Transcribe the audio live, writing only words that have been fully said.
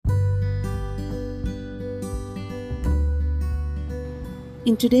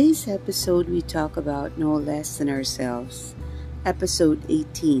In today's episode, we talk about no less than ourselves. Episode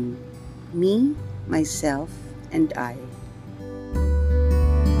 18: Me, Myself, and I.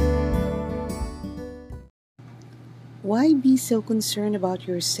 Why be so concerned about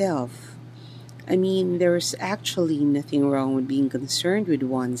yourself? I mean, there's actually nothing wrong with being concerned with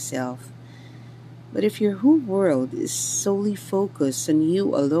oneself. But if your whole world is solely focused on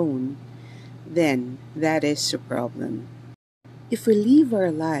you alone, then that is a problem. If we live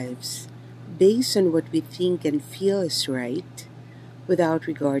our lives based on what we think and feel is right, without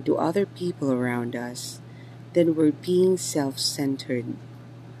regard to other people around us, then we're being self centered.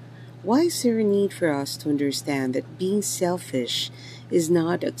 Why is there a need for us to understand that being selfish is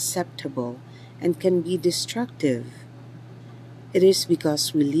not acceptable and can be destructive? It is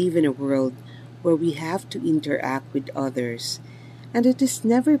because we live in a world where we have to interact with others, and it is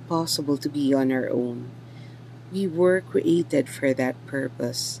never possible to be on our own. We were created for that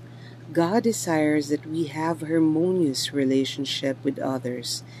purpose. God desires that we have a harmonious relationship with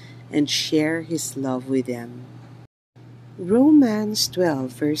others and share His love with them. Romans 12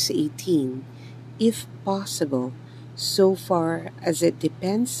 verse 18: If possible, so far as it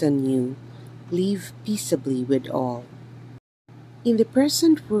depends on you, live peaceably with all. In the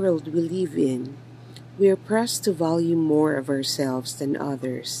present world we live in, we are pressed to value more of ourselves than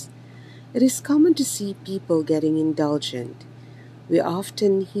others. It is common to see people getting indulgent. We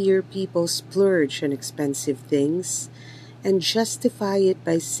often hear people splurge on expensive things and justify it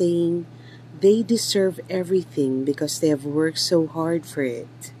by saying they deserve everything because they have worked so hard for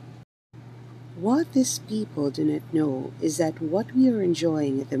it. What these people do not know is that what we are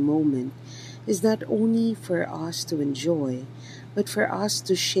enjoying at the moment is not only for us to enjoy, but for us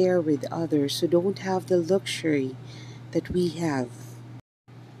to share with others who don't have the luxury that we have.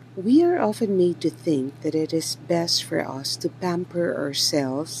 We are often made to think that it is best for us to pamper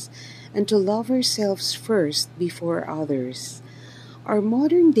ourselves and to love ourselves first before others. Our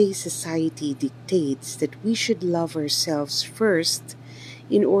modern day society dictates that we should love ourselves first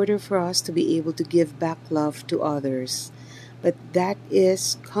in order for us to be able to give back love to others. But that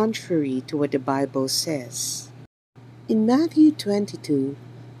is contrary to what the Bible says. In Matthew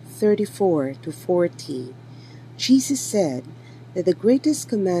 22:34 to 40, Jesus said that the greatest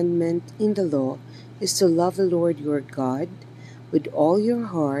commandment in the law is to love the Lord your God with all your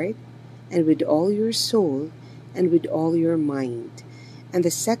heart and with all your soul and with all your mind. And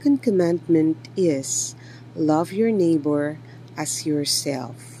the second commandment is love your neighbor as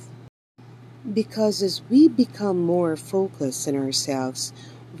yourself. Because as we become more focused on ourselves,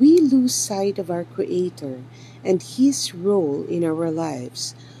 we lose sight of our Creator and His role in our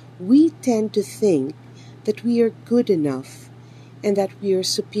lives. We tend to think that we are good enough and that we are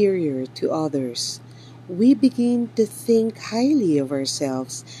superior to others. We begin to think highly of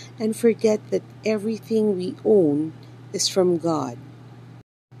ourselves and forget that everything we own is from God.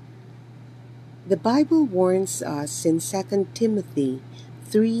 The Bible warns us in 2 Timothy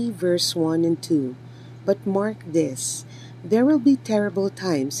 3 verse 1 and 2, But mark this, there will be terrible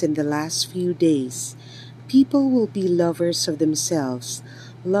times in the last few days. People will be lovers of themselves,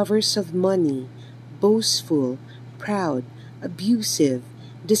 lovers of money, boastful, proud, abusive,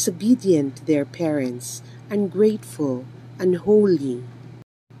 disobedient to their parents, ungrateful, unholy.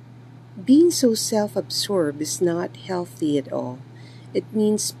 Being so self-absorbed is not healthy at all. It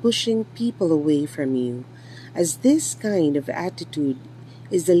means pushing people away from you, as this kind of attitude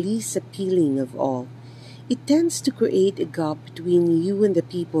is the least appealing of all. It tends to create a gap between you and the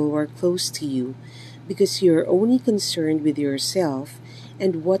people who are close to you, because you are only concerned with yourself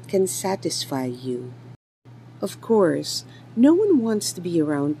and what can satisfy you. Of course, no one wants to be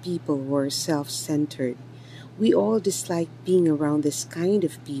around people who are self-centered. We all dislike being around this kind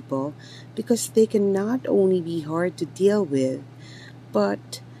of people because they can not only be hard to deal with,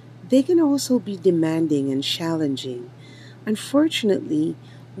 but they can also be demanding and challenging. Unfortunately,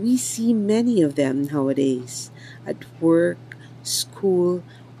 we see many of them nowadays at work, school,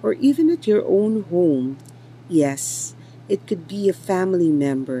 or even at your own home. Yes, it could be a family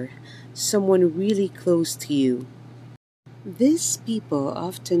member, someone really close to you. These people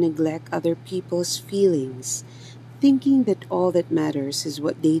often neglect other people's feelings, thinking that all that matters is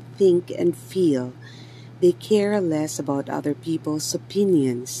what they think and feel. They care less about other people's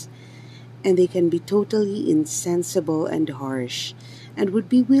opinions, and they can be totally insensible and harsh, and would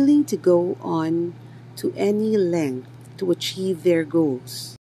be willing to go on to any length to achieve their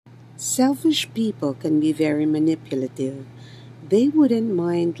goals. Selfish people can be very manipulative. They wouldn't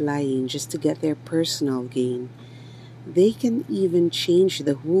mind lying just to get their personal gain. They can even change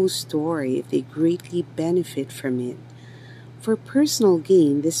the whole story if they greatly benefit from it. For personal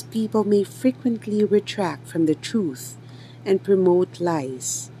gain, these people may frequently retract from the truth and promote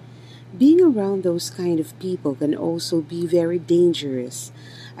lies. Being around those kind of people can also be very dangerous,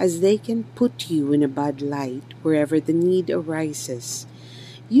 as they can put you in a bad light wherever the need arises.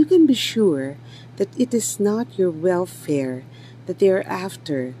 You can be sure that it is not your welfare that they are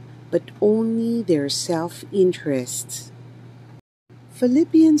after, but only their self interests.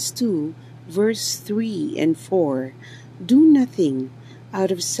 Philippians 2, verse 3 and 4: Do nothing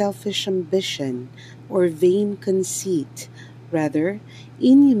out of selfish ambition or vain conceit. Rather,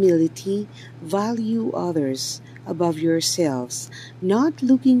 in humility, value others above yourselves, not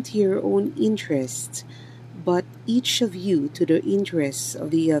looking to your own interests, but each of you to the interests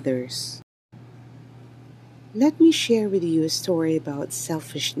of the others. Let me share with you a story about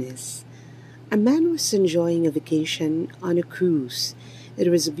selfishness. A man was enjoying a vacation on a cruise. It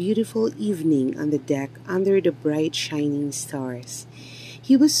was a beautiful evening on the deck under the bright shining stars.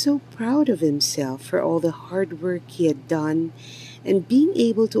 He was so proud of himself for all the hard work he had done and being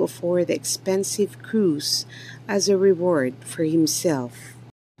able to afford the expensive cruise as a reward for himself.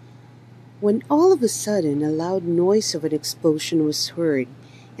 When all of a sudden a loud noise of an explosion was heard,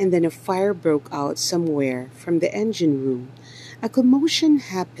 and then a fire broke out somewhere from the engine room. A commotion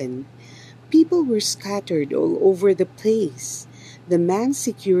happened. People were scattered all over the place. The man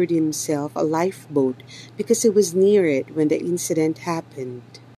secured himself a lifeboat because he was near it when the incident happened.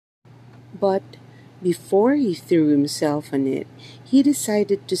 But before he threw himself on it, he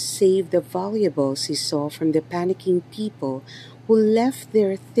decided to save the valuables he saw from the panicking people who left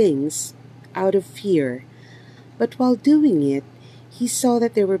their things out of fear. But while doing it, he saw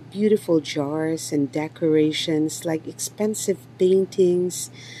that there were beautiful jars and decorations like expensive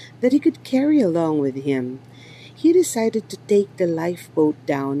paintings that he could carry along with him. He decided to take the lifeboat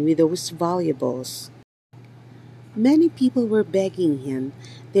down with those valuables. Many people were begging him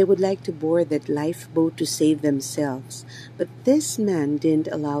they would like to board that lifeboat to save themselves, but this man didn't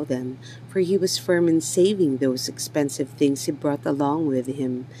allow them, for he was firm in saving those expensive things he brought along with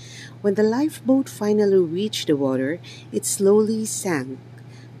him. When the lifeboat finally reached the water, it slowly sank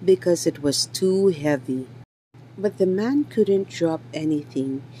because it was too heavy. But the man couldn't drop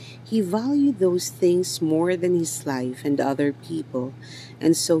anything. He valued those things more than his life and other people,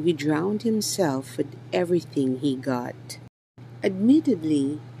 and so he drowned himself with everything he got.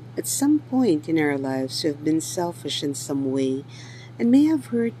 Admittedly, at some point in our lives we have been selfish in some way and may have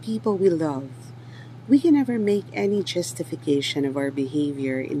hurt people we love. We can never make any justification of our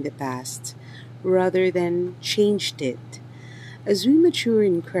behavior in the past, rather than changed it. As we mature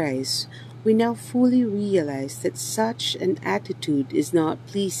in Christ, we now fully realize that such an attitude is not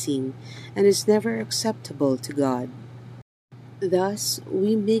pleasing and is never acceptable to God. Thus,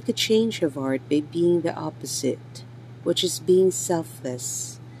 we make a change of heart by being the opposite, which is being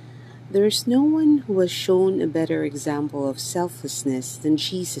selfless. There is no one who has shown a better example of selflessness than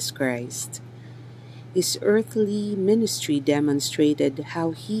Jesus Christ. His earthly ministry demonstrated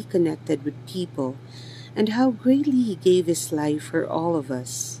how he connected with people and how greatly he gave his life for all of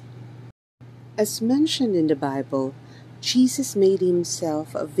us. As mentioned in the Bible, Jesus made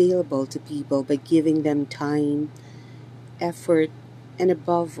himself available to people by giving them time, effort, and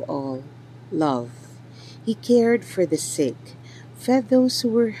above all, love. He cared for the sick, fed those who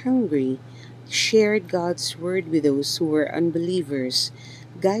were hungry, shared God's word with those who were unbelievers,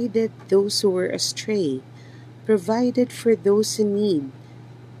 guided those who were astray, provided for those in need,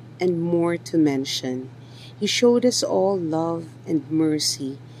 and more to mention. He showed us all love and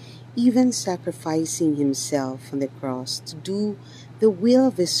mercy, even sacrificing himself on the cross to do the will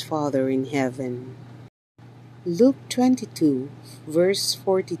of his Father in heaven. Luke 22, verse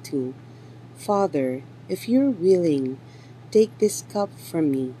 42: Father, if you're willing, take this cup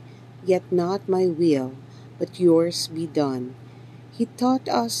from me, yet not my will, but yours be done. He taught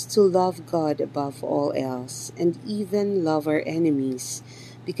us to love God above all else, and even love our enemies,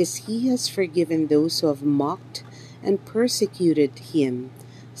 because he has forgiven those who have mocked and persecuted him.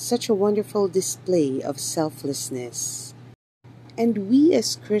 Such a wonderful display of selflessness. And we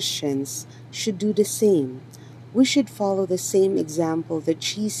as Christians should do the same. We should follow the same example that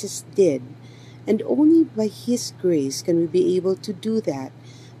Jesus did, and only by his grace can we be able to do that,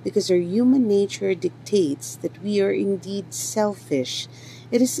 because our human nature dictates that we are indeed selfish.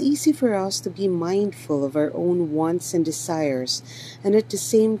 It is easy for us to be mindful of our own wants and desires, and at the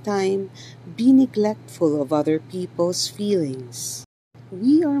same time be neglectful of other people's feelings.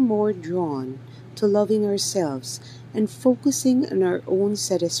 We are more drawn to loving ourselves and focusing on our own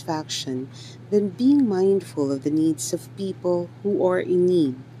satisfaction than being mindful of the needs of people who are in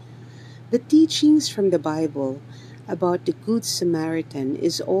need. The teachings from the Bible about the Good Samaritan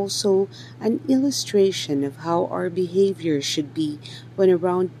is also an illustration of how our behavior should be when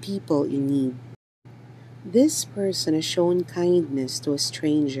around people in need. This person has shown kindness to a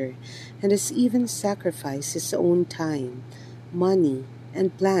stranger and has even sacrificed his own time, money,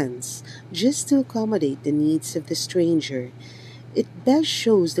 and plans just to accommodate the needs of the stranger. It best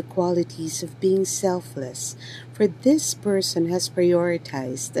shows the qualities of being selfless, for this person has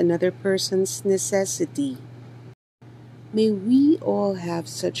prioritized another person's necessity. May we all have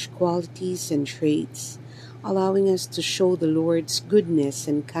such qualities and traits, allowing us to show the Lord's goodness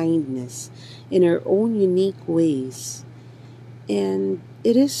and kindness in our own unique ways. And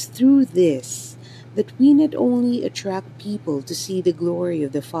it is through this that we not only attract people to see the glory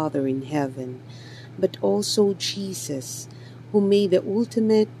of the Father in heaven, but also Jesus, who made the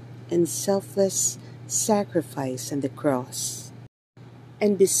ultimate and selfless sacrifice on the cross.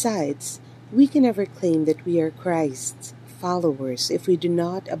 And besides, we can never claim that we are Christ's followers if we do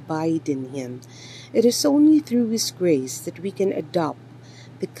not abide in Him. It is only through His grace that we can adopt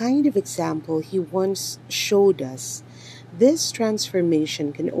the kind of example He once showed us. This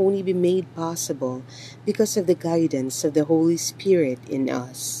transformation can only be made possible because of the guidance of the Holy Spirit in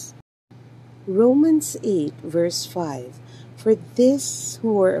us. Romans 8 verse 5. For this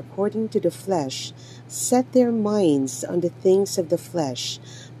who are according to the flesh set their minds on the things of the flesh,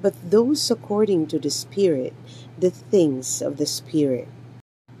 but those according to the Spirit, the things of the Spirit.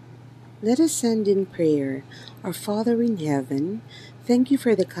 Let us end in prayer. Our Father in heaven, thank you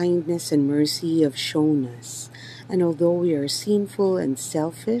for the kindness and mercy you have shown us. And although we are sinful and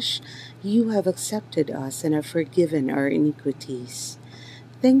selfish, you have accepted us and have forgiven our iniquities.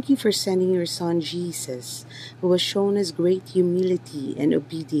 Thank you for sending your Son Jesus, who has shown us great humility and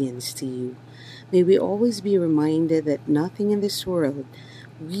obedience to you. May we always be reminded that nothing in this world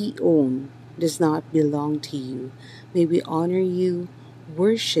we own does not belong to you. May we honor you,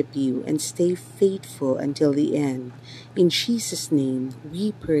 worship you, and stay faithful until the end. In Jesus' name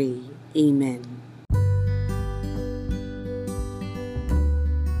we pray. Amen.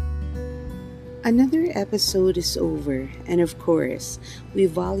 Another episode is over, and of course, we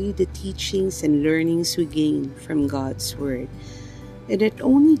value the teachings and learnings we gain from God's Word. And it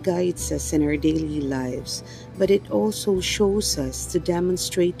only guides us in our daily lives, but it also shows us to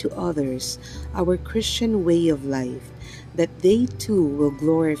demonstrate to others our Christian way of life, that they too will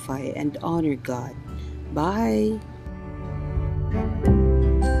glorify and honor God. Bye!